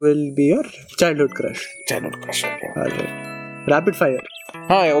will be your childhood crush. Childhood crush. Okay. Alright. Rapid fire.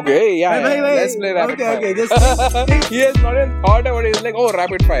 Okay. Yeah. Wait. Let's play rapid fire. Okay. Just He has not even thought about it. He's like, oh,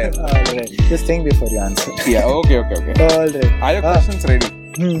 rapid fire. alright. Just think before you answer. Yeah. Okay. Alright. Are your questions ready?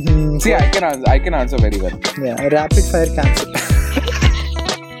 See, I can answer very well. Yeah. Rapid fire cancel.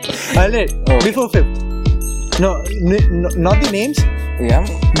 Alright. Okay. Before 5th. No, not the names, Yeah.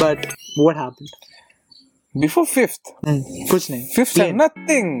 but what happened. Before 5th. Kuch nahi. 5th Plain.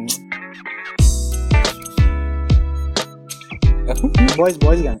 nothing. Boys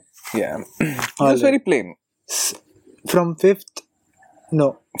gang. Yeah. It All was very plain. From 5th.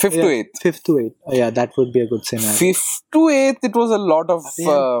 No. 5th to 8th. 5th to 8th. Yeah, that would be a good scenario. 5th to 8th, it was a lot of.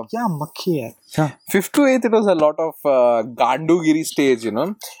 Yeah, makhi hai. Huh. 5th to 8th, it was a lot of Gandugiri stage, you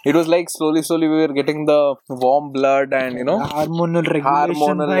know. It was like slowly we were getting the warm blood and, you know, Hormonal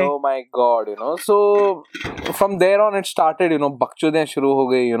regulation. oh my god, you know. So, from there on, it started, you know, bakchodiyan shuru ho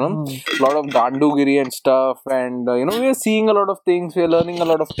gayi, you know. A lot of Gandugiri and stuff. And, you know, we are seeing a lot of things. We are learning a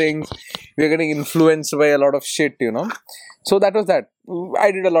lot of things. We are getting influenced by a lot of shit, you know. So, that was that.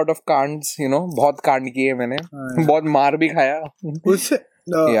 I did a lot of कांड्स, you know. बहुत कांड किए मैंने. बहुत मार भी खाया. उससे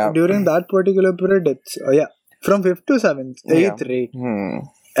during that particular period, it's from 5th to 7th, 8th, right?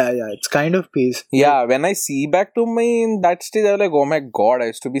 Yeah, it's kind of peace. Yeah, when I see back to me in that stage, I was like, oh my god, I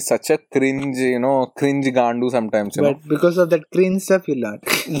used to be such a cringe, you know, cringe gandu sometimes, you know. But because of that cringe stuff, you learn.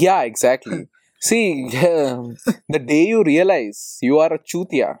 Yeah, exactly. See, the day you realize you are a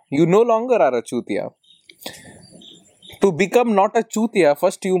chutia, you no longer are a chutia. To become not a chutia,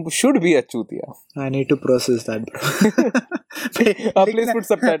 first you should be a chutia. I need to process that, bro. Please put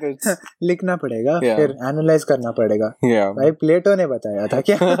subtitles. लिखना पड़ेगा, फिर analyze करना पड़ेगा. Yeah. भाई प्लेटो ने बताया था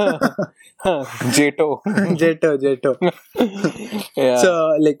क्या? Jeto. Yeah. So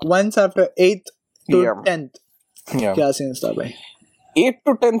like once after 8th to 10th, क्या scenes था भाई? 8th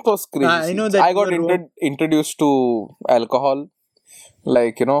to 10th was crazy. I know that I got introduced to alcohol.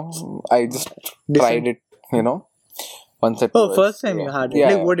 Like, you know, I just tried it, you know. First time you had it.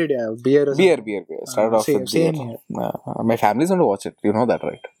 Like, what did you have? Beer or something? Beer. Started off with beer. Same here. My family's going to watch it. You know that,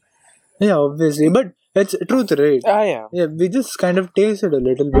 right? Yeah, obviously. But it's truth, right? Yeah. Yeah, we just kind of tasted a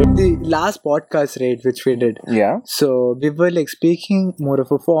little bit. The last podcast, right, which we did. Yeah. So, we were like speaking more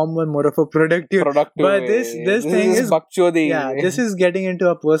of a formal, more of a productive. But this thing is bakchodi. Yeah, this is getting into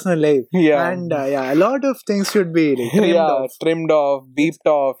a personal life. Yeah. And a lot of things should be like, trimmed off, beeped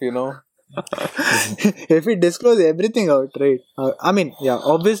off, you know. If we disclose everything out, right? I mean,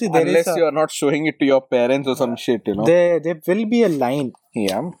 obviously there unless you are not showing it to your parents or some shit, you know. There will be a line.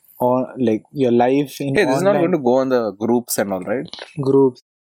 Yeah. Or like your life in this is not going to go on the groups and all, right? Groups.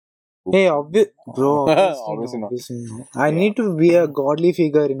 Hey, obviously not. I need to be a godly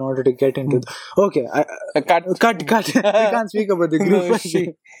figure in order to get into. Okay, cut. I can't speak about the group.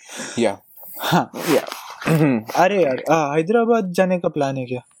 Yeah. Yeah. अरे यार हैदराबाद जाने का plan है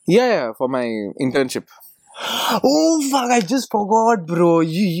क्या? Yeah, for my internship. Oh fuck, I just forgot, bro.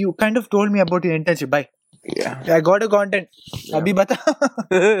 You kind of told me about your internship. Bye. Yeah. I got a content. Abhi bata.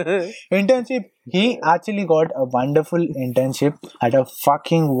 Internship. He actually got a wonderful internship at a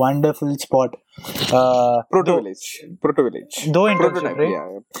fucking wonderful spot. Proto Village. Though internship, right?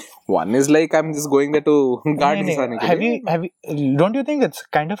 Yeah. One is like I'm just going there to gardens. Have you? Don't you think it's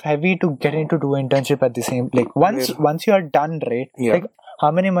kind of heavy to get into two internship at the same? Like once you are done, right? Yeah. Like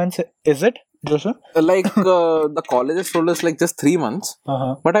how many months is it, Joshua? Like the college has told us like just 3 months.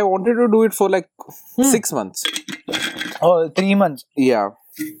 But I wanted to do it for like 6 months. Oh, 3 months. Yeah.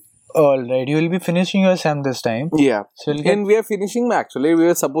 Alright, you will be finishing your SEM this time. Yeah. And we are finishing actually. We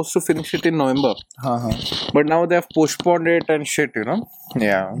were supposed to finish it in November. But now they have postponed it and shit, you know.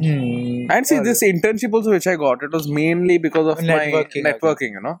 Yeah. And see, this internship also which I got, it was mainly because of my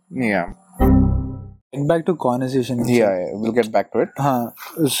networking, you know. Yeah. Back to conversation. Yeah, we'll get back to it.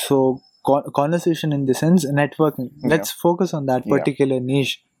 So, conversation in the sense, networking. Let's focus on that particular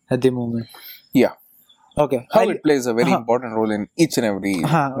niche at the moment. Yeah. Okay. How it plays a very important role in each and every.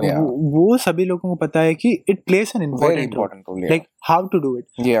 वो सभी लोगों को पता है कि it plays an important role. Yeah. Like how to do it.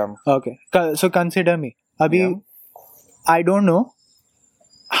 Yeah. Okay. So consider me. Abhi, I don't know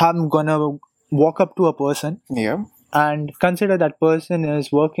how I'm gonna walk up to a person. Yeah. And consider that person is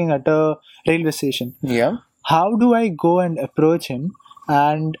working at a railway station. Yeah. How do I go and approach him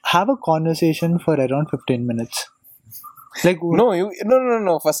and have a conversation for around 15 minutes? Like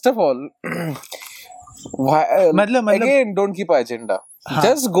no. First of all. Again, don't keep an agenda.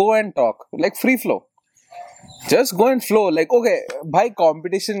 Just go and talk. Like free flow. Just go and flow. Like, okay, by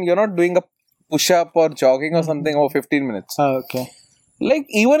competition, you're not doing a push-up or jogging or something over 15 minutes. Okay. Like,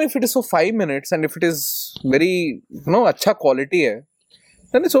 even if it is for 5 minutes and if it is very, acha quality hai,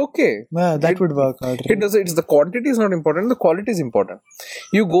 then it's okay. Yeah, that would work out. Right? It's the quantity is not important, the quality is important.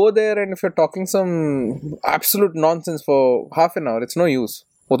 You go there and if you're talking some absolute nonsense for half an hour, it's no use.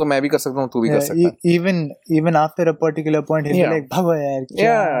 वो तो मैं भी कर सकता हूँ, तू भी कर सकता है. Even after a particular point, he'll be like, "Bhava yaar, kya?"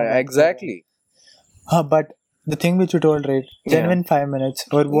 Yeah, exactly. But the thing which you told, right? Genuine 5 minutes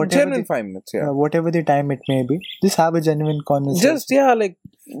or whatever. Genuine 5 minutes, yeah. Whatever the time it may be, just have a genuine conversation. Just like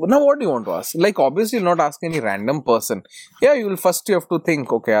now, what do you want to ask? Like obviously, you'll not ask any random person. Yeah, you have to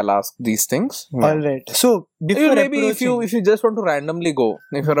think. Okay, I'll ask these things. Yeah. All right. So before maybe if you just want to randomly go,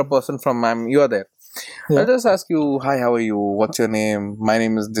 if you're a person from you are there. Yeah. I'll just ask you, hi, how are you? What's your name? My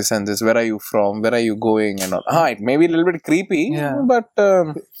name is this and this. Where are you from? Where are you going? And all. It may be a little bit creepy,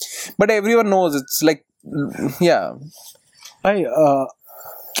 but everyone knows it's like, yeah. I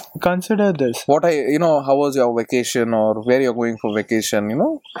consider this. How was your vacation or where you're going for vacation?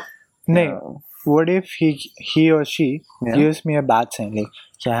 No. What if he or she gives me a bad sign like,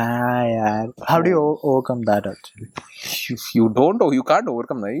 how do you overcome that actually? You don't, or you can't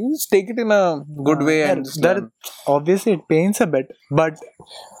overcome that. You just take it in a good way and obviously it pains a bit, but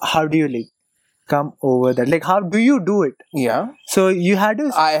how do you come over that? Like, how do you do it? Yeah. So you had to.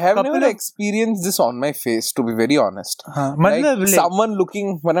 I have never experienced this on my face, to be very honest. Like someone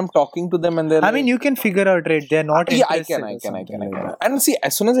looking when I'm talking to them and they're. I mean, you can figure out, right? They're not. Yeah, I can. And see,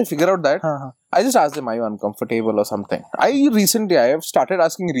 as soon as I figure out that, I just ask them, "Are you uncomfortable or something?" I have started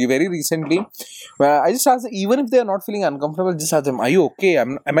asking very recently. Where I just ask them, even if they are not feeling uncomfortable, just ask them, "Are you okay?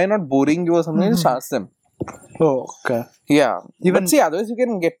 Am I not boring you or something?" Just ask them. Oh, okay. Yeah. But see, otherwise you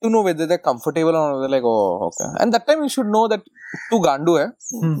can get to know whether they're comfortable or they're like, oh, okay. And that time you should know that tu gandu hai.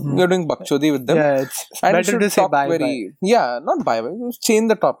 You're doing bakchodi with them. Yeah, it's better to say bye. Yeah, not bye. Just change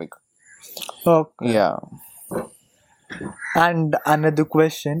the topic. Okay. Yeah. And another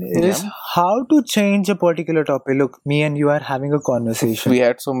question is how to change a particular topic. Look, me and you are having a conversation. We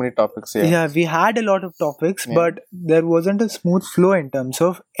had so many topics here. Yeah, we had a lot of topics, but there wasn't a smooth flow in terms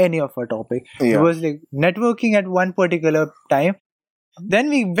of any of our topic. It was like networking at one particular time. Then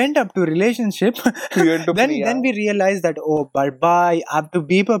we went up to relationship. Then we realized that bye. I have to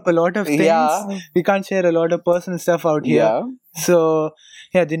beep up a lot of things. Yeah. We can't share a lot of personal stuff out here. Yeah. So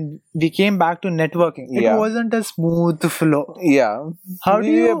then we came back to networking. It wasn't a smooth flow. Yeah. How do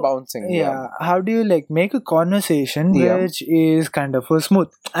you bouncing? Yeah. How do you make a conversation which is kind of smooth?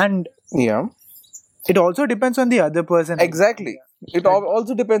 And it also depends on the other person. Exactly. It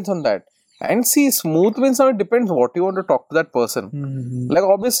also depends on that. And see, smooth means now it depends what you want to talk to that person. Mm-hmm. Like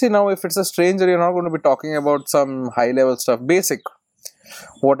obviously now if it's a stranger, you're not going to be talking about some high level stuff, basic.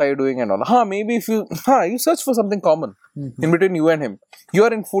 What are you doing and all. Maybe if you search for something common in between you and him. You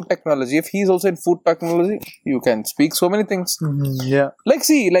are in food technology. If he's also in food technology, you can speak so many things. Mm-hmm. Yeah.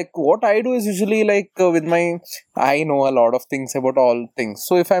 What I do is usually I know a lot of things about all things.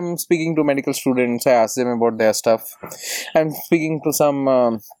 So if I'm speaking to medical students, I ask them about their stuff. I'm speaking to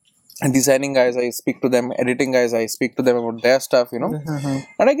some designing guys, I speak to them. Editing guys, I speak to them about their stuff, and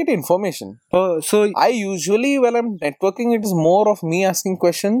I get information. So I usually, when I'm networking, it is more of me asking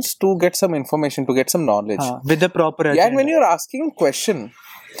questions to get some information, to get some knowledge. With the proper agenda. Yeah, and when you're asking question,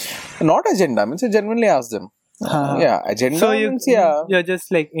 not agenda, means I genuinely ask them. Agenda so means, you're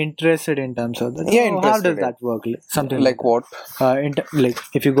just interested in terms of that. How does that work? Something like what?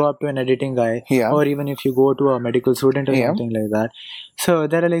 If you go up to an editing guy, or even if you go to a medical student or something like that. So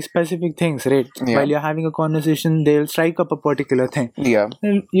there are specific things, right? While you're having a conversation, they'll strike up a particular thing. Yeah.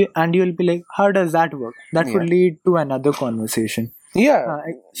 And you'll be like, how does that work? That would lead to another conversation. Yeah.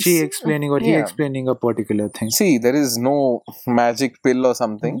 She explaining or he explaining a particular thing. See, there is no magic pill or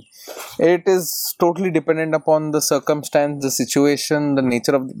something. It is totally dependent upon the circumstance, the situation, the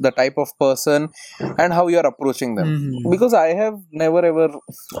nature of the type of person and how you are approaching them. Because I have never ever,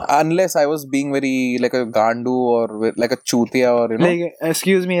 unless I was being very like a gandu or like a chutia or like,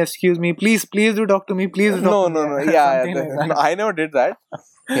 excuse me, please do talk to me, please do talk to me. Yeah, no, I never did that.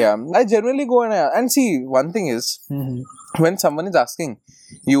 Yeah, I generally go and see, one thing is, when someone is asking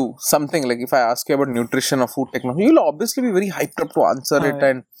you something, like if I ask you about nutrition or food technology, you'll obviously be very hyped up to answer it.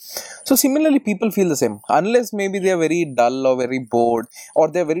 And so similarly, people feel the same. Unless maybe they are very dull or very bored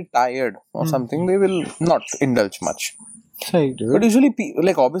or they're very tired or something, they will not indulge much. But usually,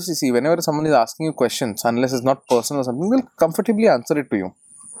 obviously, see, whenever someone is asking you questions, unless it's not personal or something, they'll comfortably answer it to you.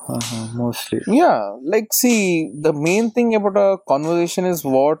 Mostly. Yeah, see, the main thing about a conversation is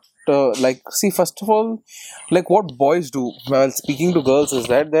what like, see, first of all, like what boys do while speaking to girls is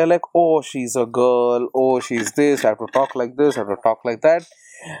that they're like, oh, she's a girl, oh, she's this, I have to talk like this, I have to talk like that.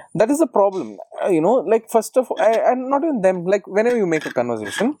 That is the problem. Like, first of all, and not even them, like, whenever you make a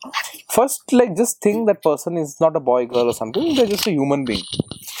conversation, first, like, just think that person is not a boy, girl, or something, they're just a human being.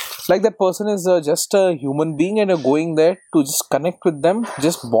 Like, that person is just a human being, and you're going there to just connect with them,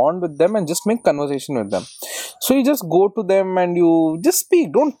 just bond with them, and just make conversation with them. So you just go to them and you just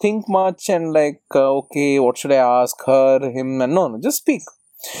speak. Don't think much and like, okay, what should I ask her, him, and no, just speak.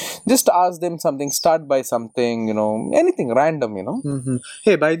 Just ask them something, start by something, anything random,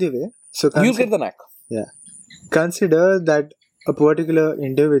 Hey, by the way, so you get the knack. Yeah. Consider that a particular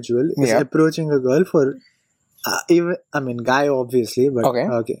individual is approaching a girl for guy obviously, but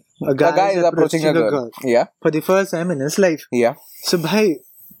okay. A guy is approaching a girl. Yeah. For the first time in his life. Yeah. So bhai,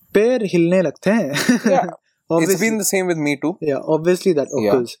 पैर हिलने लगते हैं. Yeah. It's been the same with me too. Yeah, obviously that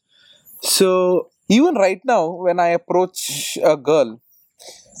occurs. So even right now, when I approach a girl,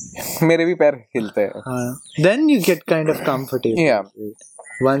 मेरे भी पैर हिलते हैं. Then you get kind of comfortable. Yeah.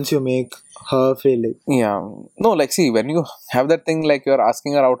 Once you make her feel like. Yeah. No, like, see, when you have that thing, like you're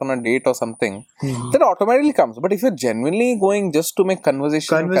asking her out on a date or something, that automatically comes. But if you're genuinely going just to make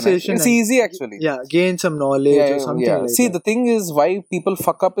conversation, it's easy actually. Yeah, gain some knowledge or something like See, that. the thing is, why people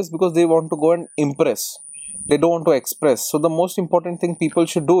fuck up is because they want to go and impress. They don't want to express. So the most important thing people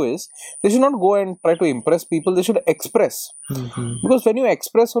should do is, they should not go and try to impress people. They should express. Because when you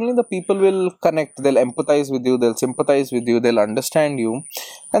express, only the people will connect. They'll empathize with you. They'll sympathize with you. They'll understand you.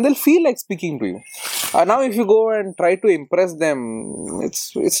 And they'll feel like speaking to you. Now if you go and try to impress them,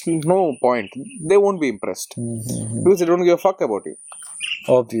 it's no point. They won't be impressed. Because they don't give a fuck about you.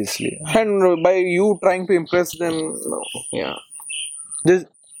 Obviously. And by you trying to impress them, no. Yeah. Just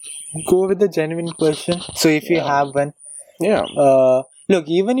go with the genuine question. So if you have one, look,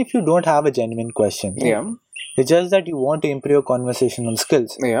 even if you don't have a genuine question, it's just that you want to improve your conversational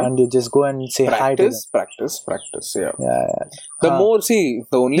skills, and you just go and say hi to them. Practice. The more, see,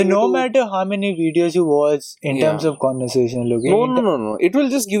 no matter how many videos you watch in terms of conversation, look. No. It will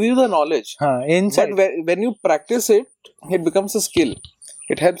just give you the knowledge. Inside. But when you practice it, it becomes a skill.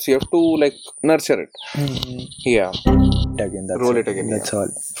 It helps. You have to like nurture it. Yeah. Roll it again. That's all.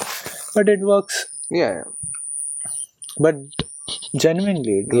 But it works. Yeah. But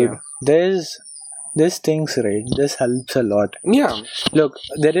genuinely, dude, there's things, right? This helps a lot. Yeah. Look,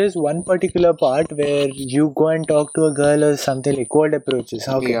 there is one particular part where you go and talk to a girl or something like cold approaches.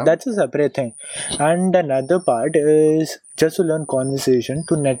 Okay, that's a separate thing. And another part is just to learn conversation,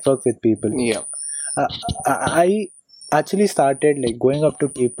 to network with people. Yeah. I actually started like going up to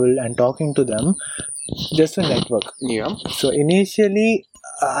people and talking to them just to network. Yeah. So initially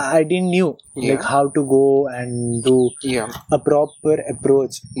I didn't knew like how to go and do a proper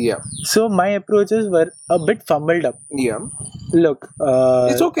approach. Yeah. So my approaches were a bit fumbled up. Yeah. Look,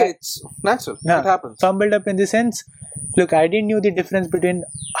 it's okay. It's natural. It happens. Fumbled up in the sense, look, I didn't know the difference between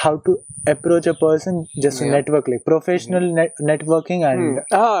how to approach a person just to network, like professional networking and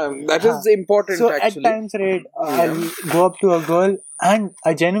that is important. So actually. At times, right, I'll go up to a girl and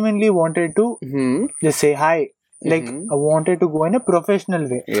I genuinely wanted to just say hi. Like I wanted to go in a professional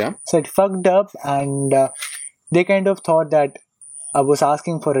way. Yeah. So it fucked up, and they kind of thought that I was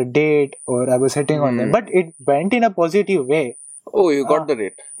asking for a date or I was hitting on them, but it went in a positive way. Oh, you got the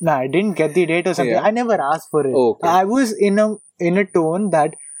date? No, I didn't get the date or something. I never asked for it. Okay. I was in a tone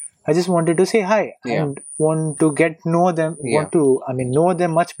that I just wanted to say hi and want to know them, know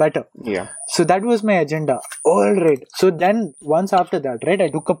them much better. Yeah. So that was my agenda. All right. So then once after that, right, I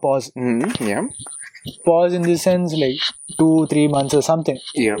took a pause. Yeah. Pause in the sense like 2-3 months or something.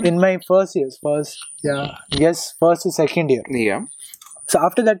 Yeah. In my first to second year. Yeah. So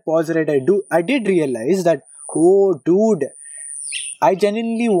after that pause, right, I did realize that, oh dude, I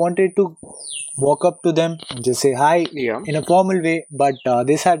genuinely wanted to walk up to them and just say hi in a formal way, but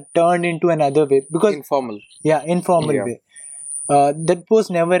this had turned into another way because informal way. That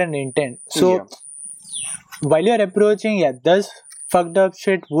was never an intent. So while you're approaching, this fucked up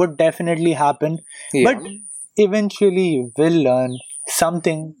shit would definitely happen, but eventually you will learn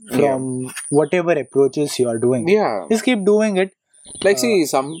something from whatever approaches you are doing. Just keep doing it. Like, see,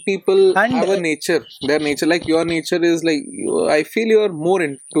 some people have a nature. Their nature, like your nature is like, I feel you are more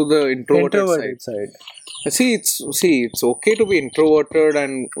into the introverted side. See, it's okay to be introverted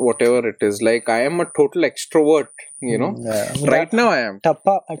and whatever it is. Like, I am a total extrovert, Right now I am.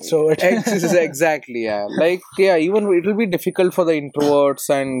 Tappa extrovert. Exactly, Like, even it will be difficult for the introverts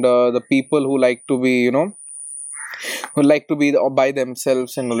and the people who like to be, who like to be by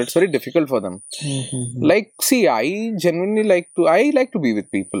themselves and all. It's very difficult for them. Like, see, I genuinely like to be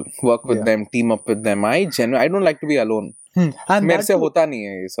with people, work with them, team up with them. I don't like to be alone. And मेरे से होता नहीं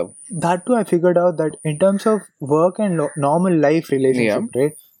है ये सब. That too, I figured out that in terms of work and normal life relationship,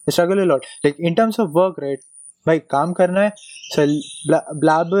 right, I struggle a lot. Like in terms of work, right, भाई काम करना है, so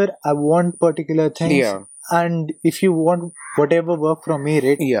blabber, I want particular things, and if you want whatever work from me,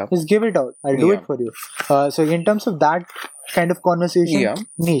 right, just give it out. I'll do it for you. So in terms of that kind of conversation,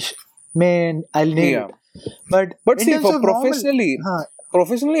 niche, man, I'll nail it. But see, for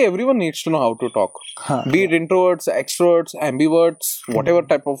professionally, everyone needs to know how to talk. Be it introverts, extroverts, ambiverts, whatever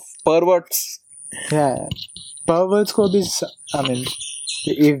type of perverts. Yeah, perverts ko bhi, I mean,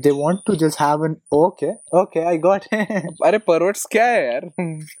 if they want to just have an okay, I got it. Are perverts kya hai yaar?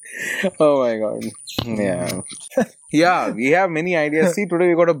 Oh my god. Yeah, we have many ideas. See, today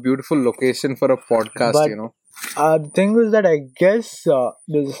we got a beautiful location for a podcast, but, you know. The thing is that I guess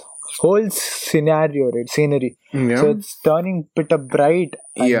this whole scenario, right, scenery, so it's turning bit bright,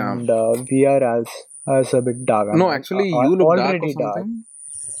 and we are as a bit dark. No, actually, you look already dark.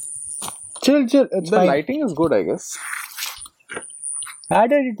 Chill, it's the fine. Lighting is good, I guess.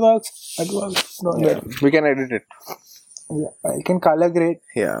 It works. We can edit it. Yeah, I can color grade.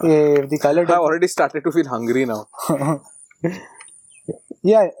 Yeah. If the color. I already started to feel hungry now.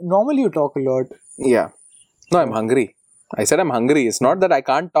 Yeah, normally you talk a lot. Yeah. No, I'm hungry. I said I'm hungry. It's not that I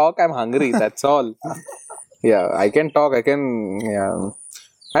can't talk. I'm hungry. That's all. Yeah, I can talk. And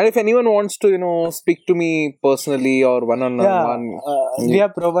if anyone wants to, speak to me personally or one-on-one, we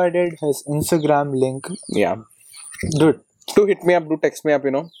have provided his Instagram link. Yeah. Dude. Do hit me up, do text me up,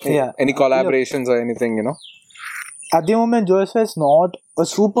 any collaborations or anything, At the moment, Joseph is not a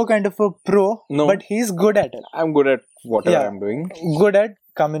super kind of a pro, but he's good at it. I'm good at whatever I'm doing. Good at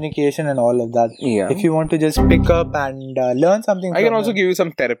communication and all of that. Yeah. If you want to just pick up and learn something, I can also give you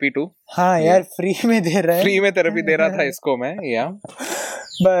some therapy too. Yeah, free mein de raha hai. Free mein therapy de raha tha isko main. Yeah.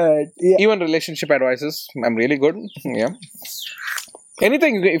 But even relationship advices, I'm really good. Yeah.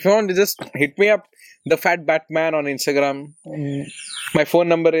 Anything, if you want to just hit me up. The Fat Batman on Instagram. My phone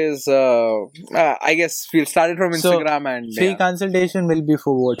number is, I guess we'll start it from Instagram and free consultation will be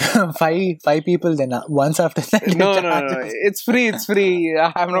for what? five people then once after that. No. It's free.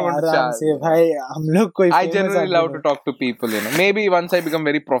 I'm not going to charge. I generally love to talk to people, Maybe once I become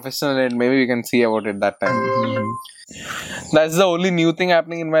very professional and maybe we can see about it that time. That's the only new thing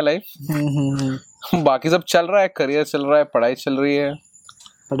happening in my life. बाकी सब चल रहा है, career चल रहा है, पढ़ाई चल रही है.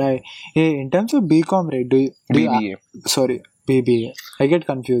 Hey, in terms of BCom, right? BBA. Sorry, BBA. I get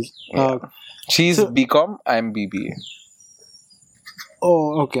confused. She's BCom, I'm BBA.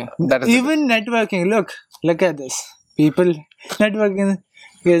 Oh, okay. Even networking. Look at this. People, networking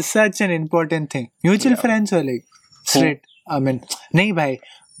is such an important thing. Mutual friends are like straight. I mean, nahi bhai.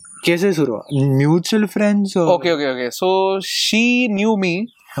 कैसे शुरू हुआ? Mutual friends or... Okay. So she knew me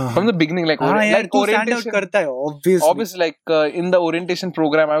from the beginning, like orientation. करता है, obviously, like in the orientation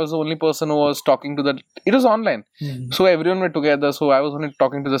program, I was the only person who was talking to it was online. So everyone were together. So I was only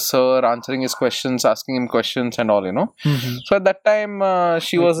talking to the sir, answering his questions, asking him questions and all, So at that time,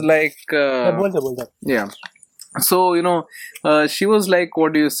 she was like... Yeah. So, she was like,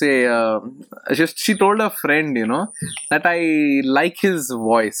 what do you say? She told a friend, that I like his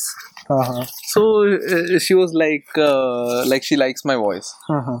voice. So, she was like she likes my voice.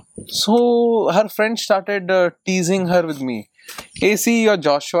 So, her friend started teasing her with me. Hey, see, your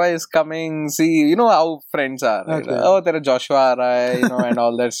Joshua is coming. See, how friends are. Right? Okay. Oh, there Joshua, right? And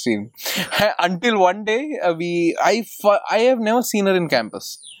all that scene. Until one day, I have never seen her in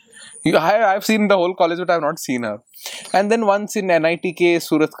campus. I've seen the whole college, but I've not seen her. And then once in NITK,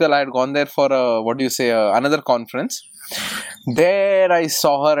 Surathkal, I had gone there for another conference. There I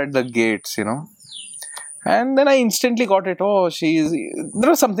saw her at the gates, And then I instantly got it. Oh, there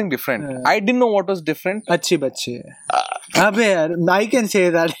was something different. Yeah. I didn't know what was different. Achhi bachchi. I can say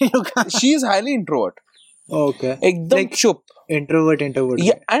that. She is highly introvert. Okay. Like chup. Introvert.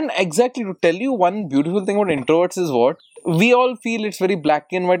 Yeah, and exactly, to tell you one beautiful thing about introverts is what? We all feel it's very black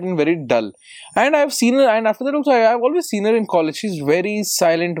and white and very dull. And I've seen her, and after that also, I've always seen her in college. She's very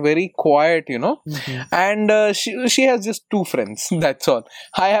silent, very quiet, And she has just 2 friends. That's all.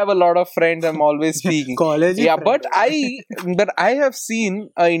 I have a lot of friends. I'm always speaking. College. Yeah, but I have seen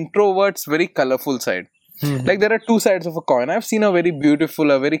an introvert's very colorful side. Like there are 2 sides of a coin. I've seen a very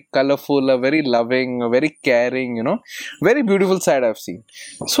beautiful, a very colorful, a very loving, a very caring, very beautiful side I've seen.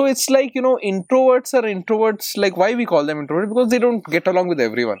 So it's like, introverts are introverts. Like why we call them introverts? Because they don't get along with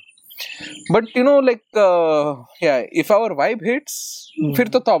everyone. But like yeah, if our vibe hits, फिर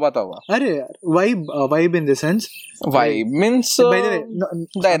तो तौबा तौबा. अरे vibe in the sense. Vibe means By the way,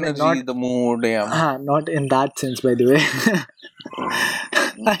 the energy, the mood. Yeah. Not in that sense, by the way.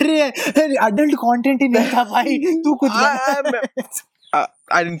 अरे adult content ही नहीं था भाई. तू कुछ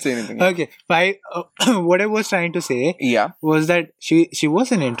I didn't say anything. Okay, what I was trying to say was that she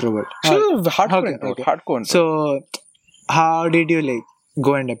was an introvert. She was hardcore introvert. So how did you like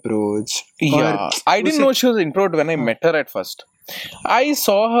go and approach? Yeah, I didn't know she was an introvert when I met her at first. I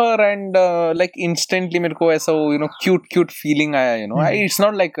saw her and like instantly मेरे को ऐसा cute feeling आया, it's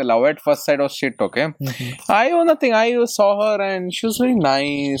not like a love at first sight or shit, okay? I know nothing. I saw her and she was very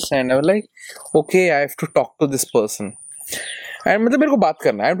nice and I was like, okay, I have to talk to this person. And मतलब मेरे को बात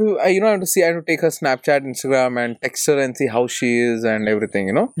करना. I have to see. I have to take her Snapchat, Instagram, and text her and see how she is and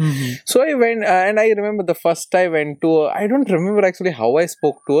everything. So I went, and I remember the first I went to her. I don't remember actually how I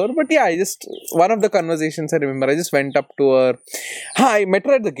spoke to her, but yeah, one of the conversations I remember. I just went up to her. I met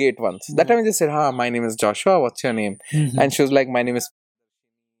her at the gate once. That time I just said, my name is Joshua. What's your name? And she was like, my name is.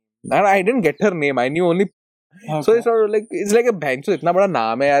 And I didn't get her name. I knew only. Okay. So it's sort of like a bench. Itna bada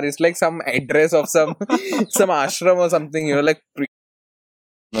naam hai yaar. It's like some address of some ashram or something. Like.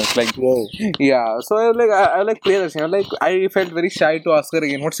 It's like whoa. Yeah. So I was like Priyadarsini. I felt very shy to ask her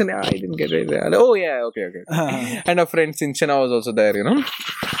again. What's her name? I didn't get it. Oh yeah, okay. And her friend Sinchana was also there.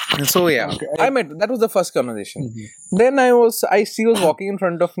 So yeah, okay. I met. That was the first conversation. Then she was walking in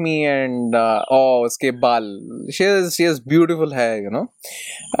front of me and uske baal. She has beautiful hair.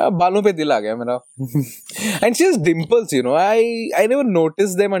 Balon pe dil aa gaya mera. And she has dimples. I never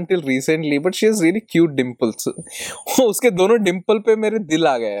noticed them until recently, but she has really cute dimples. Uske dono dimple pe mere dil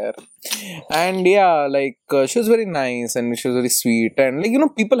aa gaya. And yeah, like she was very nice and she was very sweet and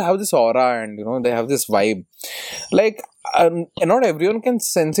like people have this aura and they have this vibe. Like not everyone can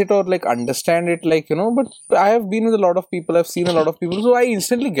sense it or like understand it, but I have been with a lot of people, I've seen a lot of people, so I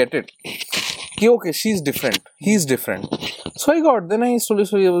instantly get it. Okay, she's different, he's different. So then I slowly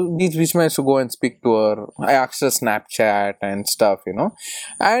beach I used to go and speak to her. I asked her Snapchat and stuff, and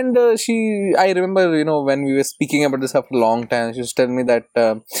I remember, when we were speaking about this after a long time, she was telling me that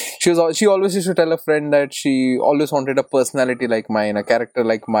she always used to tell a friend that she always wanted a personality like mine, a character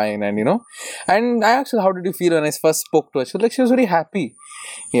like mine, and and I asked her, how did you feel when I first spoke to her? She was very happy.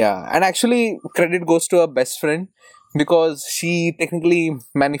 Yeah, and actually credit goes to her best friend, because she technically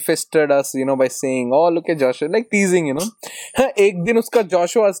manifested us, by saying, oh, look at Joshua, like teasing, Ek din uska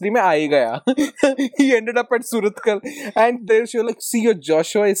Joshua asli mein aa hi gaya. He ended up at Suratkal and there she was like, see, your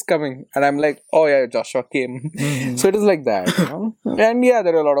Joshua is coming. And I'm like, oh yeah, Joshua came. So it is like that, And yeah,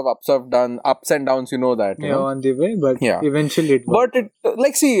 there are a lot of ups and downs, that. On the way, but eventually it was. But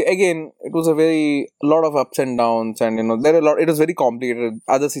again, it was a lot of ups and downs and, it was very complicated,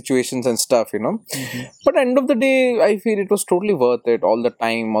 other situations and stuff, But end of the day, I feel it was totally worth it, all the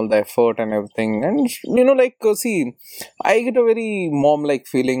time, all the effort and everything. And, I get a very mom-like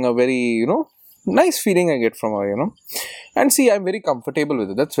feeling, a very, nice feeling I get from her, And I'm very comfortable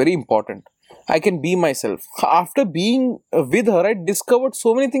with it. That's very important. I can be myself. After being with her, I discovered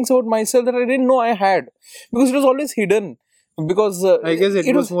so many things about myself that I didn't know I had. Because it was always hidden. Because I guess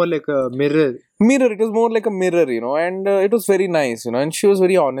it was more like a mirror. It was more like a mirror, and it was very nice, and she was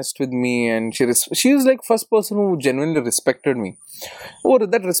very honest with me, and she was like first person who genuinely respected me.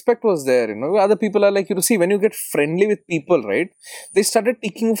 That respect was there, Other people are like, see, when you get friendly with people, right, they started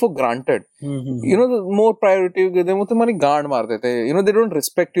taking you for granted. The more priority you give them, they don't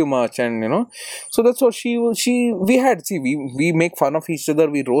respect you much, and so that's what we make fun of each other,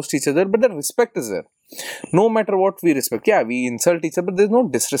 we roast each other, but the respect is there. No matter what, we respect. Yeah, we insult each other, but there's no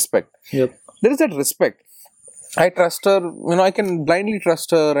disrespect. Yep. There is that respect. I trust her, I can blindly trust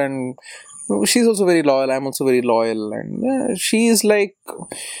her, and she's also very loyal. I'm also very loyal, and yeah, she is like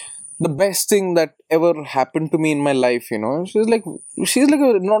the best thing that ever happened to me in my life, She's like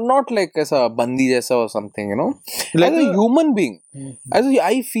not like as a bandi jaisa or something, Like as a human being.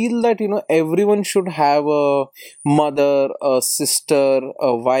 I feel that, everyone should have a mother, a sister,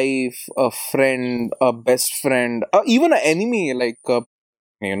 a wife, a friend, a best friend, even an enemy,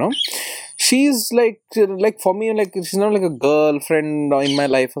 she's like for me, she's not like a girlfriend in my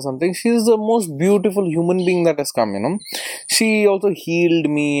life or something. She's the most beautiful human being that has come, She also healed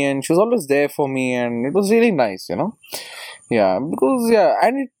me and she was always there for me, and it was really nice, Yeah, because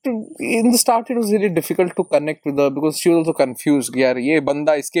and in the start it was really difficult to connect with her because she was also confused. Yeah, ye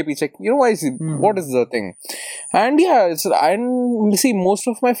banda iske piche, why is it? What is the thing? And and see, most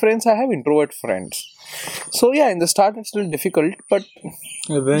of my friends, I have introvert friends. So in the start it's still difficult, but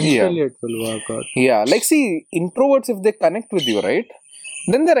eventually it will work out. Yeah, see, introverts, if they connect with you, right?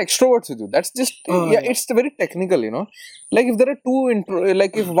 then they're extroverts with you. That's just it's very technical, you know. Like if there are two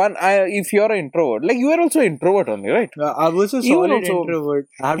like if you're an introvert, like you are also an introvert only, right? I was a solid introvert.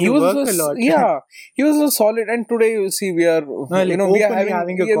 I have to work a lot. Yeah, he was a solid. And today you see we are, you know, we are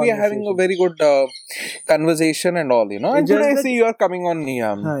having a very good conversation and all, you know. And today I see you are coming on.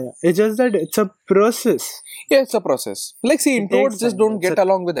 It's just that it's a process. Yeah, it's a process. Like see, introverts just don't get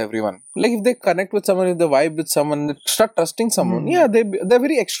along with everyone. Like if they connect with someone, if they vibe with someone, they start trusting someone. Yeah, they're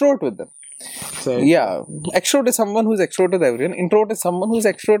very extrovert with them. So, yeah, extrovert is someone who's extrovert with everyone. Introvert is someone who's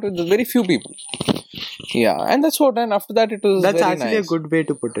extrovert with very few people. Yeah, and that's what. And after that, it was that's very actually nice. a good way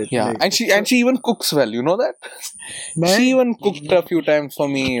to put it. Yeah, like, and she even cooks well. You know that? Man. She even cooked a few times for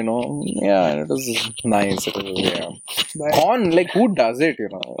me. You know, yeah, and it was nice. It was, like who does it? You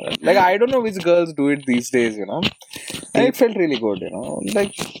know, like I don't know which girls do it these days. You know, and it felt really good. You know,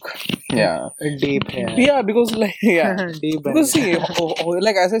 like deep hair. Yeah, because like deep because see,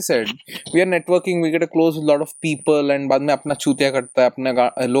 like as I said, we are networking. We get close with a lot of people, and बाद में अपना चूतिया करता है,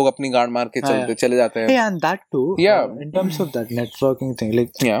 अपना लोग अपनी गाड़ मार के चले जाते हैं. Yeah, and that too. Yeah. In terms of that networking thing,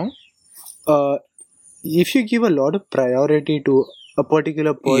 like if you give a lot of priority to a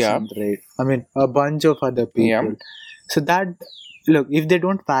particular person, right? I mean, a bunch of other people. Yeah. So that look, if they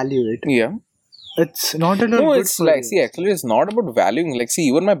don't value it, it's not a lot. No, it's like see, actually, it's not about valuing. Like, see,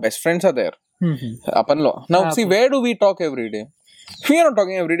 even my best friends are there. Now, see, where do we talk every day? We are not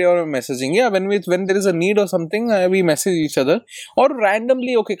talking every day or messaging. Yeah, when there is a need or something, we message each other. Or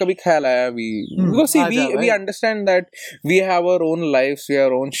randomly, okay, kabhi khayal aaya, because see, we understand that we have our own lives, we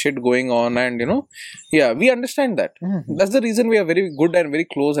have our own shit going on, and you know, we understand that. That's the reason we are very good and very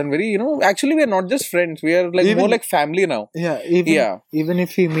close and very, you know, actually we are not just friends, we are like more like family now. Even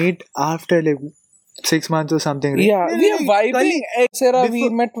if we meet after like 6 months or something. We are vibing, etc. We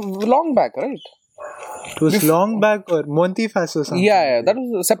met long back, right? It was long back or Monty Fest or something. Yeah, that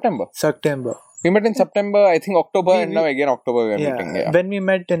was September. We met in September, I think October, and now again October we are meeting. Yeah. When we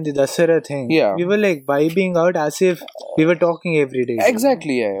met in the Dasara thing, we were like vibing out as if we were talking every day.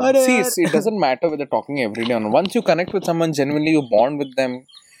 Exactly, See, it doesn't matter whether talking every day or not. Once you connect with someone, genuinely you bond with them.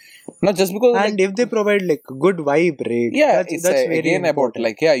 Not just because, and if they provide like good vibe, right? Yeah, that's very again important.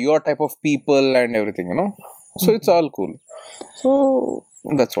 About like your type of people and everything, you know. So it's all cool. So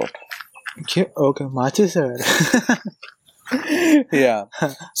that's what. Okay, matches sir. Yeah.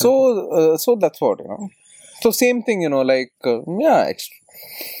 So that's what, you know. So same thing, you know, like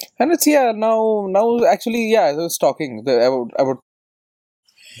and it's now actually I was talking about.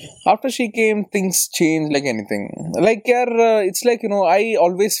 After she came, things changed like anything. Like, it's like, you know, I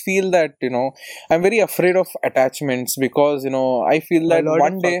always feel that, you know, I'm very afraid of attachments because, you know, I feel that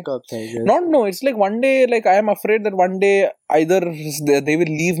one day... it's like one day, like, I am afraid that one day either they will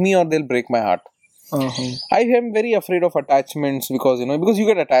leave me or they'll break my heart. I am very afraid of attachments because, you know, because you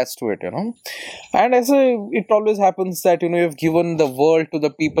get attached to it, you know. And it always happens that, you know, you've given the world to the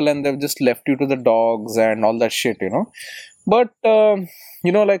people and they've just left you to the dogs and all that shit, you know. But,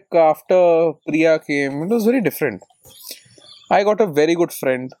 you know, like after Priya came, it was very different. I got a very good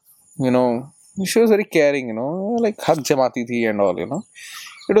friend, you know. She was very caring, you know, like hug jamati thi and all, you know.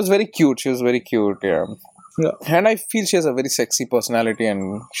 It was very cute. She was very cute, yeah. And I feel she has a very sexy personality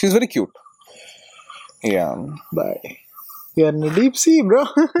and she's very cute. Yeah. Bye. You're in the deep sea, bro.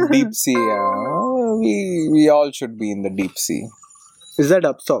 Deep sea, yeah. We all should be in the deep sea. Is that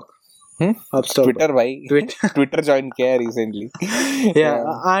Upstock? Upstock. Twitter, bhai. Twitter joined care recently. Yeah.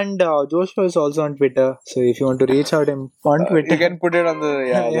 And Joshua is also on Twitter. So if you want to reach out him on Twitter, you can put it on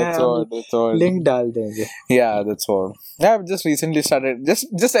the that's all. Link dal denge. Yeah, that's all. Yeah, I've just recently started. Just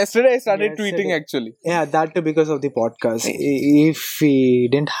yesterday I started tweeting actually. Yeah, that too because of the podcast. If we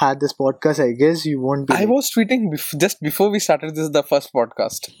didn't have this podcast, I guess you won't be. I was tweeting just before we started the first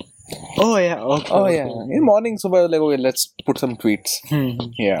podcast. Oh yeah. Okay. In the morning, so I was like, okay, let's put some tweets.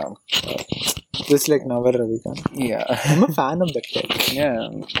 Yeah. Just like Naval Ravikant. Yeah. I'm a fan of that guy. Yeah.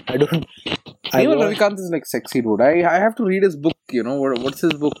 Naval Ravikant is like sexy dude. I have to read his book, you know. What's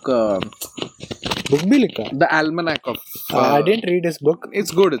his book? Book bhi likha. The Almanac of... I didn't read his book.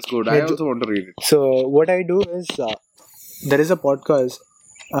 It's good. I also want to read it. So what I do is, there is a podcast.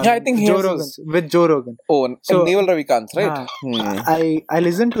 I think with Joe Rogan. Oh, so Naval Ravikant, right? I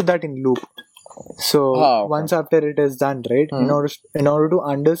listen to that in loop. So once after it is done, right? In order to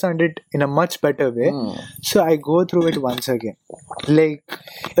understand it in a much better way, so I go through it once again. Like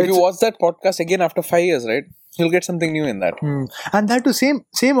if you watch that podcast again after 5 years, right? You'll get something new in that. And that too,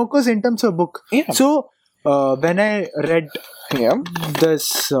 same occurs in terms of book. Yeah. So when I read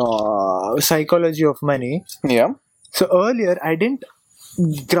this Psychology of Money, so earlier I didn't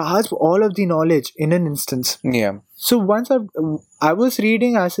grasp all of the knowledge in an instance. Yeah. So once I was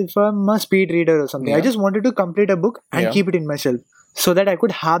reading as if I'm a speed reader or something. Yeah. I just wanted to complete a book and Yeah. keep it in my shelf so that I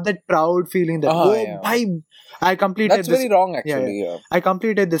could have that proud feeling that I completed That's this. very wrong, actually. Yeah. I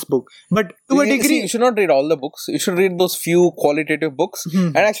completed this book, but to a degree, you should not read all the books. You should read those few qualitative books,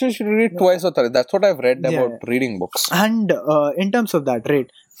 and actually, you should read twice or thrice. That's what I've read about reading books. And in terms of that,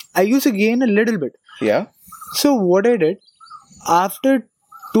 right, I used to gain a little bit. Yeah. So what I did after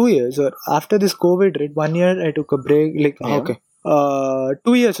 2 years or after this COVID, right, 1 year I took a break.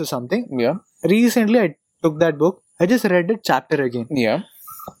 2 years or something. Yeah. Recently, I took that book. I just read the chapter again. Yeah.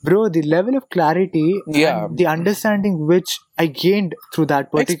 Bro, the level of clarity and the understanding which I gained through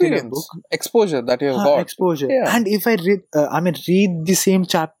that particular book. Exposure that you have got. Exposure. Yeah. And if I read the same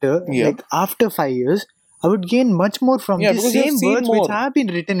chapter, like after 5 years, I would gain much more from the same words which have been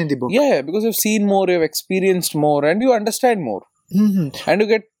written in the book. Yeah, because you've seen more, you've experienced more, and you understand more. And you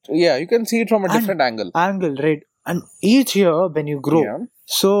get, you can see it from a different angle. Right. And each year when you grow,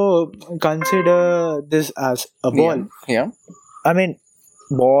 so consider this as a ball. Yeah. I mean,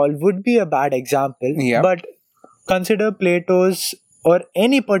 ball would be a bad example, but consider Plato's or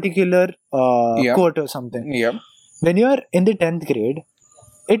any particular quote or something. Yeah. When you are in the 10th grade,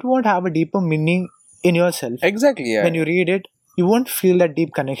 it won't have a deeper meaning in yourself. Exactly, yeah. When you read it, you won't feel that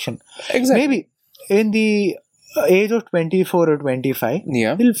deep connection. Exactly. Maybe in the age of 24 or 25,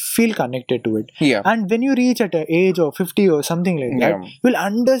 you'll feel connected to it. Yeah. And when you reach at an age of 50 or something like that, you'll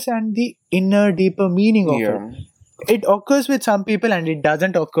understand the inner, deeper meaning of it. It occurs with some people and it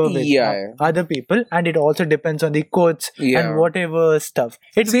doesn't occur with other people, and it also depends on the quotes and whatever stuff.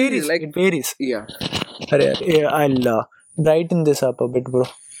 It varies. It varies. Yeah. I'll brighten this up a bit, bro.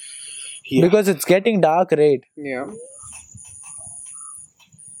 Yeah. Because it's getting dark, right? Yeah.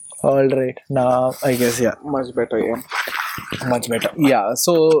 All right. Now, I guess, much better, much better. Yeah.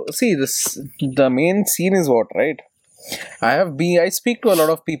 So, see, the main scene is what, right? I speak to a lot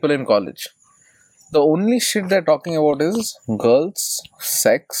of people in college. The only shit they're talking about is girls,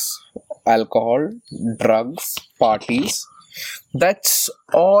 sex, alcohol, drugs, parties. That's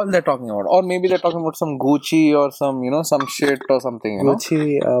all they're talking about. Or maybe they're talking about some Gucci or some, some shit or something,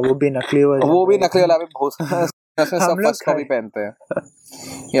 Gucci, वो भी नकली वाला. वो भी नकली वाला भी बहुत सब first copy पहनते हैं.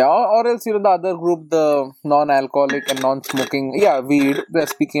 Yeah, or else, the other group, the non-alcoholic and non-smoking, weed, they're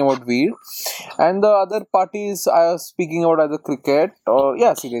speaking about weed. And the other parties are speaking about either cricket or,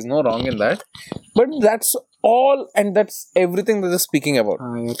 see, there's no wrong in that. But that's all, and that's everything that they're speaking about.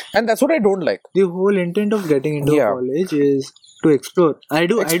 And that's what I don't like. The whole intent of getting into college is to explore. I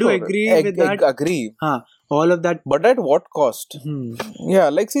do agree with that. Agree. All of that. But at what cost? Yeah,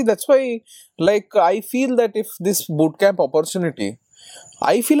 see, that's why, I feel that if this bootcamp opportunity,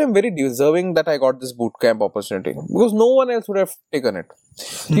 I feel I'm very deserving that I got this bootcamp opportunity because no one else would have taken it.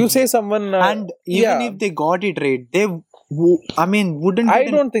 You say someone... and even if they got it right, they... wouldn't... I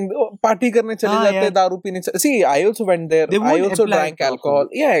don't think... Party karne chale jate, daru peene chale... See, I also went there. I also drank alcohol.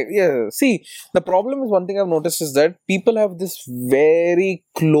 Yeah. See, the problem is one thing I've noticed is that people have this very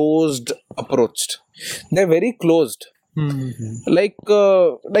closed approach. They're very closed. See,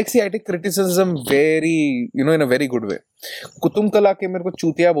 I take criticism very, in a very good way. तुम कल आके मेरे को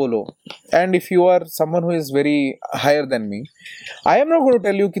चूतिया बोलो, and if you are someone who is very higher than me, I am not going to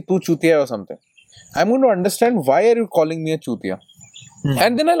tell you कि तू चूतिया or something. I'm going to understand why are you calling me a chutiya.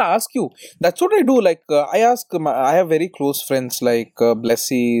 And then I'll ask you. That's what I do. I have very close friends like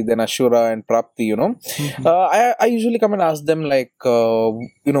Blessy, then Ashura and Prapti, I usually come and ask them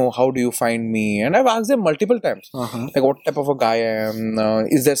how do you find me? And I've asked them multiple times. Like what type of a guy I am?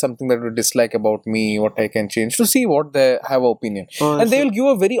 Is there something that you dislike about me? What I can change? To see what they have an opinion. And they will give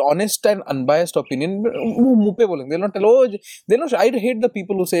a very honest and unbiased opinion. They'll not tell, I hate the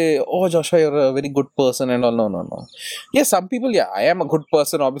people who say, oh Joshua, you're a very good person and all. No. Yes, some people, I am a good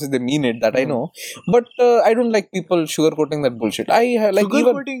person, obviously they mean it, that I know, but I don't like people sugarcoating that bullshit. I like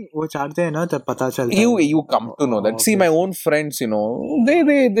sugarcoating wo charte hai na tab pata chalta you come to know that. See, my own friends, they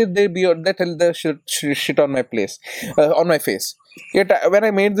tell their shit on my place, on my face. Yet when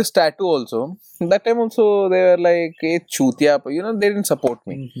I made this tattoo also, that time also they were like, hey, chutiya, they didn't support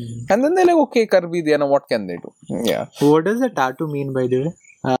me. And then they're like, okay, kar bhi diya na, what can they do? Yeah. What does the tattoo mean, by the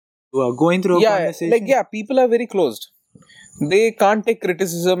way? Going through a conversation? People are very closed. They can't take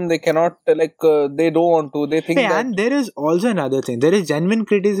criticism. They cannot, they don't want to. They think that... And there is also another thing. There is genuine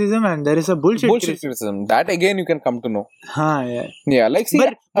criticism and there is a bullshit criticism. That again you can come to know. Yeah.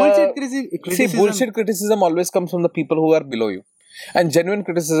 Bullshit criticism always comes from the people who are below you. And genuine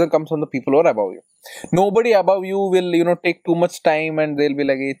criticism comes from the people who are above you. Nobody above you will, take too much time and they'll be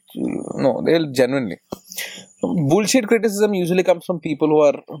like, no, they'll genuinely. bullshit criticism usually comes from people who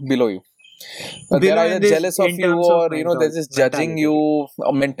are below you. They're either jealous of you, or they're just judging you,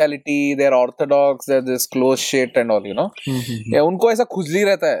 mentality. They're orthodox, they're this close shit and all, Yeah, उनको ऐसा खुजली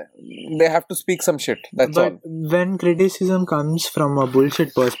रहता है. They have to speak some shit. That's all. But when criticism comes from a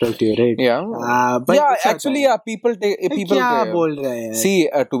bullshit perspective, right? Yeah. Actually, people क्या बोल रहे हैं? See,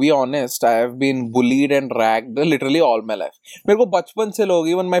 to be honest, I have been bullied and ragged literally all my life. मेरे को बचपन से लोग,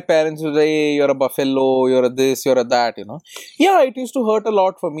 even my parents would say, hey, you're a buffalo, you're a this, you're a that, Yeah, it used to hurt a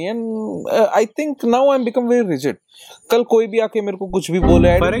lot for me, and I think now I'm become very rigid. कल कोई भी आके मेरे को कुछ भी बोले,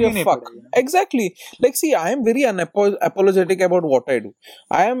 I don't give a fuck. Exactly. Like, see, I am very unapologetic about what I do.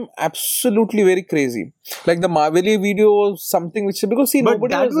 I am absolutely very crazy. Like the Marvelly video was something which, because see,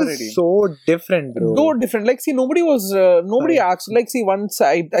 nobody was ready. So different, bro. So different. Like, see, nobody asked. Like, see, once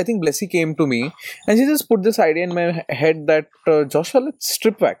I think Blessy came to me and she just put this idea in my head that Joshua, let's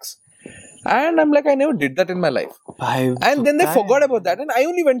strip wax. And I'm like, I never did that in my life. And then they forgot about that. And I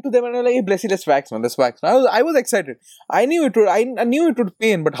only went to them and I'm like, hey, Blessy, let's wax, man. Let's wax. I was excited. I knew it would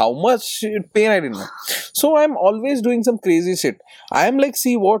pain, but how much pain I didn't know. So I'm always doing some crazy shit. I am like,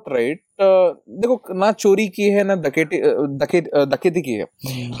 see what, right? देखो ना चोरी की है ना डकैती की है.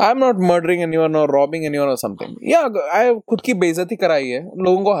 I am not murdering anyone और रॉबिंग एनीवन और समथिंग. या आई खुद की बेइज्जती कराई है,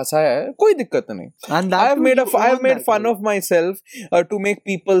 लोगों को हंसाया है, कोई दिक्कत नहीं. I have made fun of my self to make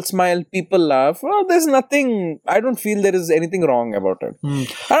people smile, people laugh. There is nothing, I don't feel there is anything wrong about it.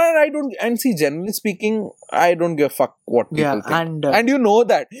 And I don't, and see, generally speaking, I don't give a fuck what people think. And you know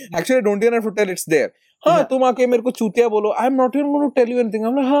that. Actually, I don't even have to tell, it's there. हाँ, तुम आके मेरे को चूतिया बोलो, I am not even going to tell you anything.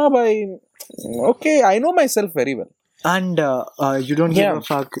 I'm like, हाँ भाई, okay, I know myself very well. And you don't give a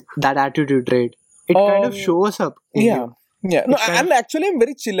fuck, that attitude, right? It kind of shows up. Yeah. No, I'm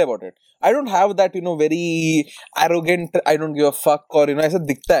very chill about it. I don't have that, very arrogant, I don't give a fuck, or ऐसा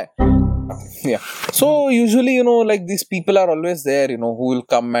दिखता है. Yeah. So usually, like these people are always there, who will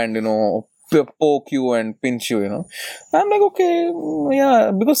come and, poke you and pinch you, I'm like, okay,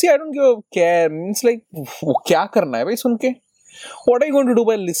 yeah, because see, I don't give a care. It's like, kya karna hai bhai sun ke? What are you going to do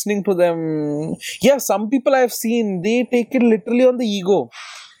by listening to them? Yeah, some people I have seen, they take it literally on the ego.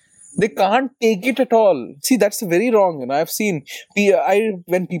 They can't take it at all. See, that's very wrong. I've seen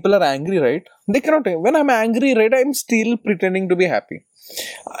when people are angry, right? They cannot. When I'm angry, right, I'm still pretending to be happy.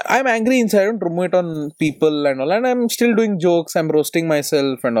 I'm angry inside. I don't remove it on people and all, and I'm still doing jokes. I'm roasting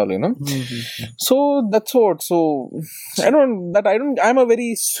myself and all, So that's what. So I'm a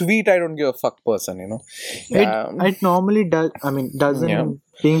very sweet, I don't give a fuck person, It normally does. I mean, doesn't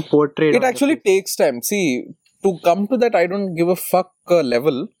being portrayed. It actually takes time. See, to come to that I don't give a fuck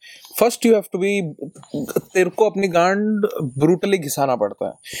level, first you have to be, तेरे को अपनी गांड brutally घिसाना पड़ता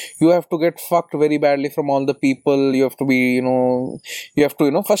है. You have to get fucked very badly from all the people. You have to be,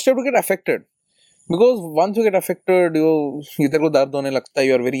 first you have to get affected. Because once you get affected, तेरे को दर्द होने लगता है.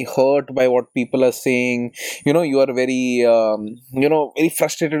 You are very hurt by what people are saying. You are very, very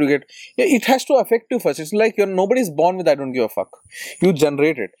frustrated. It has to affect you first. It's like nobody's born with I don't give a fuck. You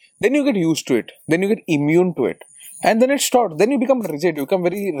generate it. Then you get used to it. Then you get immune to it. And then it starts. Then you become rigid. You become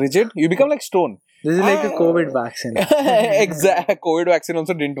very rigid. You become like stone. This is like a COVID vaccine. Exactly. COVID vaccine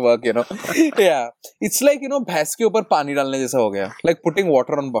also didn't work, Yeah. It's like, भैंस के ऊपर पानी डालने जैसा हो गया. Like putting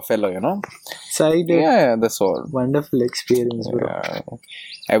water on buffalo, Side. Yeah, that's all. Wonderful experience, bro. Yeah.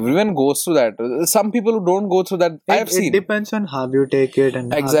 Everyone goes through that. Some people who don't go through that, I have seen. It depends on how you take it.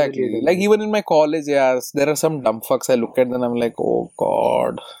 And exactly. Like even in my college, there are some dumb fucks. I look at them, I'm like, oh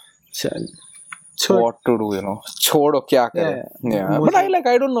God. What to do, छोड़ो क्या करें. Yeah. But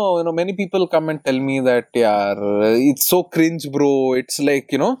I don't know, many people come and tell me that, it's so cringe, bro. It's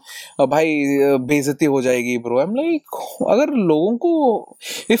like, भाई बेइज्जती हो जाएगी, bro. I'm like, अगर लोगों को,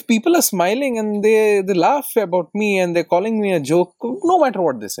 if people are smiling and they laugh about me and they're calling me a joke, no matter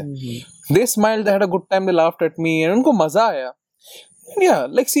what they say. They smiled, they had a good time, they laughed at me and उनको मजा आया. Yeah,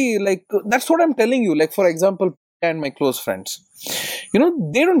 like see, like that's what I'm telling you. Like for example, and my close friends, they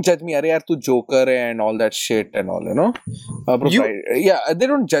don't judge me. Arey yaar, tu joker and all that shit and all, they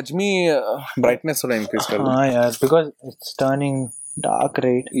don't judge me. Brightness or increase. Yeah, because it's turning dark,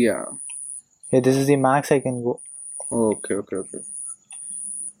 right? Yeah. Yeah, this is the max I can go. Okay.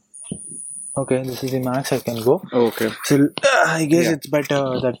 Okay, this is the max I can go. Okay. So I guess it's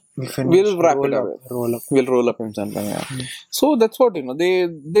better that we'll wrap it up. We'll roll up in something. Yeah. So that's what,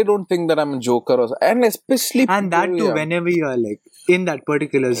 they don't think that I'm a joker, and especially that too, whenever you are like in that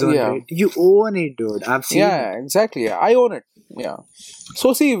particular zone, right? You own it, dude. I've seen it. Exactly. I own it. Yeah.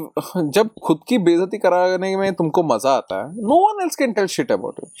 So see, जब खुद की बेइज्जती कराने में तुमको मजा आता है, no one else can tell shit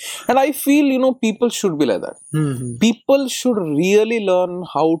about you. And I feel, people should be like that. People should really learn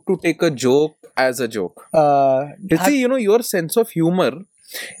how to take a joke as a joke. See, your sense of humor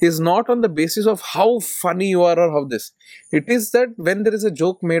is not on the basis of how funny you are or how this. It is that when there is a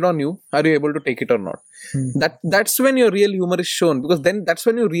joke made on you, are you able to take it or not? That's when your real humor is shown, because then that's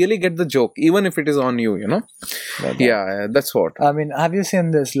when you really get the joke, even if it is on you, Yeah, that's what. I mean, have you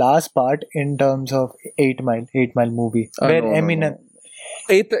seen this last part in terms of 8 Mile movie? Where Eminem...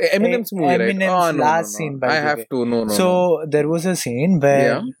 Eminem's movie, right? Eminem's last scene, by I the have way. to, So, there was a scene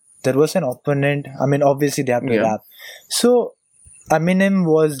where there was an opponent. I mean, obviously they have to rap. So, Eminem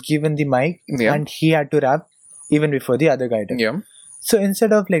was given the mic and he had to rap even before the other guy did. Yeah. So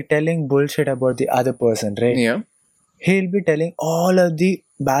instead of like telling bullshit about the other person, right? Yeah. He'll be telling all of the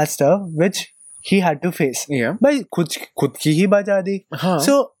bad stuff which he had to face. Yeah. By khud ki hi baja di.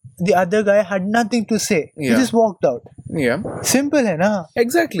 So the other guy had nothing to say. He just walked out. Yeah. Simple hai na?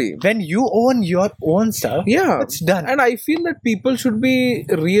 Exactly. When you own your own stuff, it's done. And I feel that people should be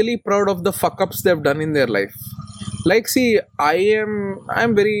really proud of the fuck ups they've done in their life. Like, see,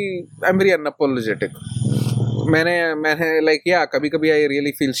 I'm very unapologetic. कभी-कभी I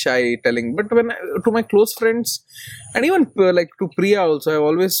really feel shy telling, but when to my close friends and even like to Priya also, I've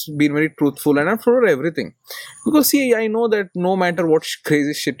always been very truthful and I've told her everything, because see, I know that no matter what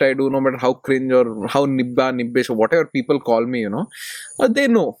crazy shit I do, no matter how cringe or how nibbish or whatever people call me, they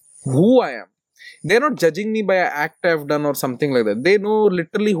know who I am. They're not judging me by an act I've done or something like that. They know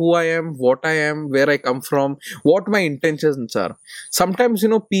literally who I am, what I am, where I come from, what my intentions are. Sometimes,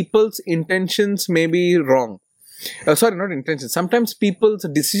 people's intentions may be wrong. Sorry, not intentions. Sometimes people's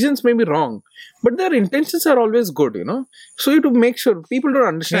decisions may be wrong, but their intentions are always good, So you have to make sure people don't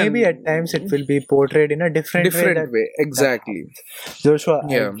understand. Maybe at times it will be portrayed in a different way. Exactly. Joshua,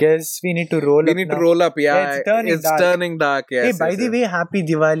 I guess we need to roll up. We need to roll up, It's turning dark. Yes, hey, by the way, happy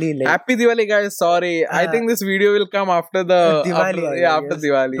Diwali. Happy Diwali, guys. Sorry. I think this video will come after the Diwali. After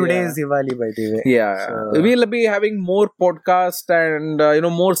Diwali. Today is Diwali, by the way. Yeah. So, we'll be having more podcasts and,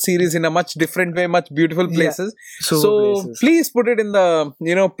 more series in a much different way, much beautiful places. So please put it in the,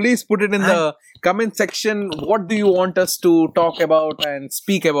 the comment section. What do you want us to talk about and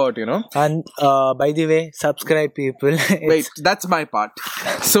speak about, And by the way, subscribe, people. Wait, that's my part.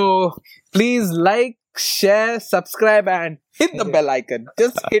 So please like, share, subscribe and hit the bell icon.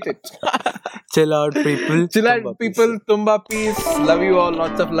 Just hit it. Chill out, people. Chill out, people. Tumba peace. Love you all.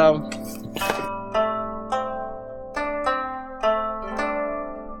 Lots of love.